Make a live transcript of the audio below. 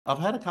I've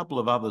had a couple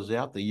of others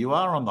out there. You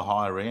are on the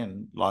higher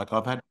end. Like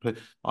I've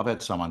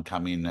had someone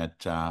come in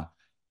at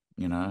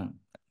you know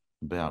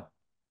about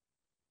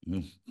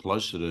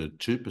closer to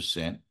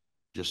 2%,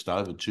 just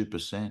over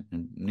 2%,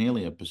 and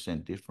nearly a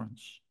percent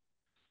difference.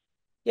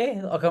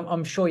 Yeah, like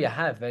I'm sure you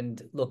have.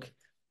 And look,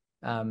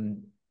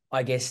 um,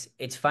 I guess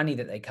it's funny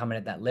that they come in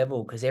at that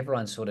level because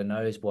everyone sort of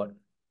knows what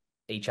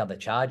each other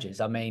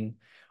charges. I mean,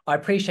 I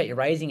appreciate you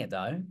raising it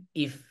though.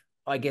 If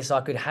I guess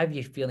I could have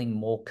you feeling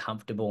more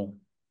comfortable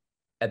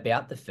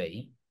about the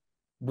fee,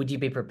 would you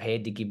be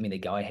prepared to give me the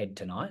go ahead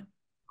tonight?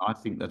 I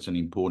think that's an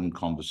important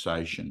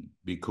conversation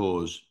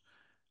because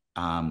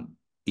um,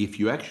 if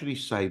you actually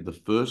say the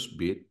first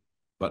bit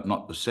but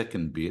not the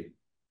second bit,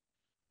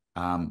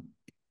 um,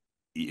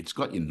 it's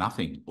got you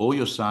nothing. All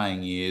you're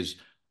saying is,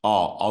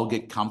 oh, I'll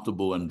get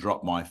comfortable and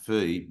drop my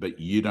fee, but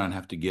you don't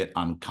have to get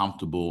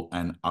uncomfortable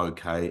and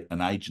okay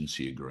an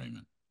agency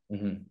agreement.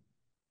 Mhm.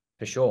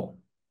 For sure.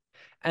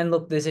 And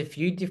look, there's a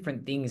few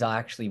different things I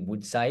actually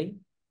would say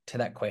to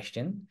that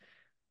question.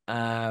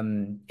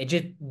 It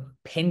just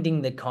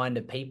pending the kind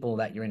of people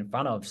that you're in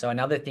front of. So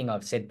another thing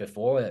I've said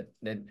before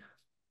that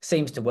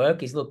seems to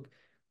work is, look,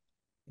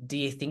 do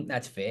you think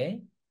that's fair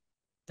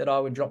that I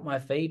would drop my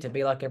fee to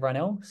be like everyone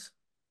else?